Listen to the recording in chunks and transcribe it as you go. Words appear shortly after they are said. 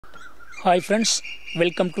Hi friends,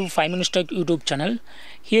 welcome to 5 Minutes Tech YouTube channel.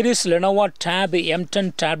 Here is Lenovo Tab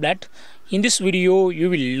M10 tablet. In this video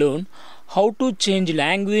you will learn how to change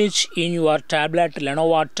language in your tablet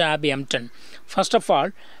Lenovo Tab M10. First of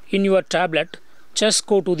all, in your tablet just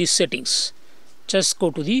go to the settings.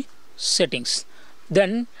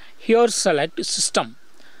 Then here select system.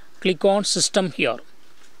 Click on system here.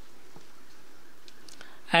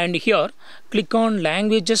 And here click on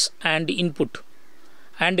languages and input.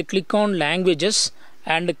 And click on languages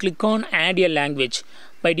and click on add a language.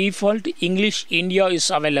 By default English India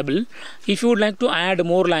is available. If you would like to add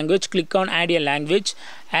more language, click on add a language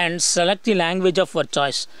and select the language of your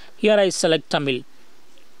choice. Here I select Tamil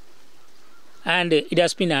and it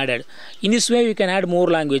has been added. In this way you can add more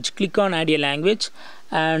language. Click on add a language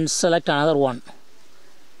and select another one.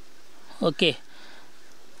 Okay,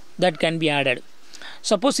 that can be added.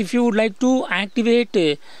 Suppose if you would like to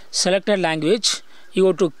activate selected language, you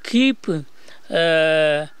have to keep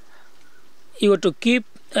that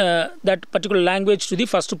particular language to the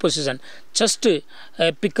first position. Just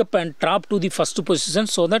pick up and drop to the first position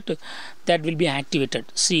so that will be activated.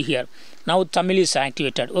 See here, now Tamil is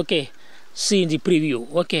activated. Okay, see in the preview.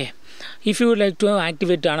 Okay, if you would like to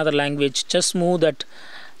activate another language, just move that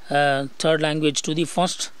third language to the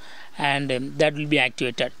first and that will be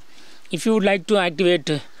activated. If you would like to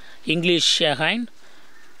activate English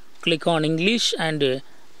click on English and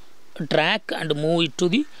drag and move it to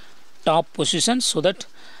the top position so that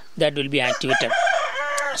will be activated.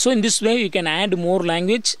 So in this way you can add more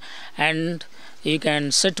language and you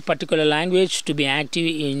can set particular language to be active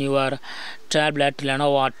in your tablet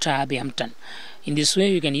Lenovo Tab M10. In this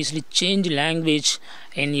way you can easily change language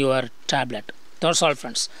in your tablet. That's all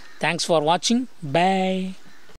friends. Thanks for watching. Bye.